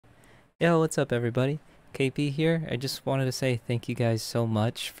Yo, what's up, everybody? KP here. I just wanted to say thank you guys so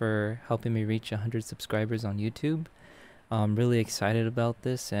much for helping me reach 100 subscribers on YouTube. I'm really excited about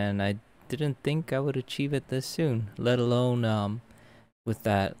this, and I didn't think I would achieve it this soon, let alone with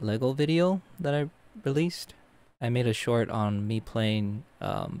that Lego video that I released. I made a short on me playing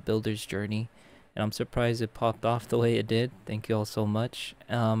Builder's Journey, and I'm surprised it popped off the way it did. Thank you all so much.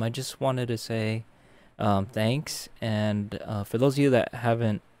 I just wanted to say thanks, and for those of you that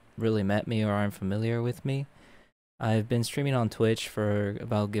haven't really met me or aren't familiar with me, I've been streaming on Twitch for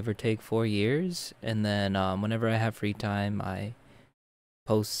about give or take 4 years, and then whenever I have free time, I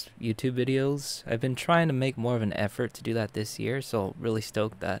post YouTube videos. I've been trying to make more of an effort to do that this year, so really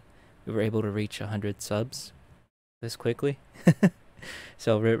stoked that we were able to reach 100 subs this quickly.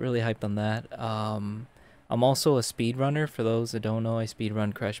 So really hyped on that. I'm also a speedrunner. For those that don't know, I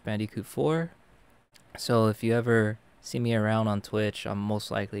speedrun Crash Bandicoot 4. So if you ever see me around on Twitch, I'm most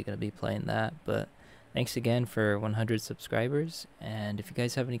likely going to be playing that. But thanks again for 100 subscribers. And if you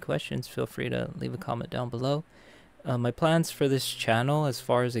guys have any questions, feel free to leave a comment down below. My plans for this channel, as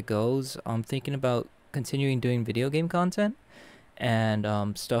far as it goes, I'm thinking about continuing doing video game content and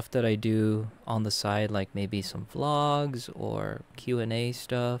stuff that I do on the side, like maybe some vlogs or Q&A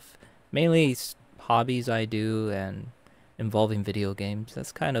stuff. Mainly hobbies I do and involving video games.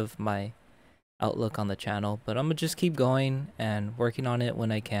 That's kind of my outlook on the channel, but I'm gonna just keep going and working on it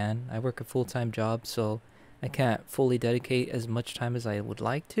when I can. I work a full-time job, so I can't fully dedicate as much time as I would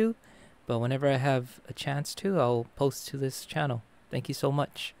like to, but whenever I have a chance to, I'll post to this channel. Thank you so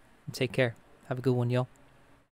much. Take care. Have a good one, y'all.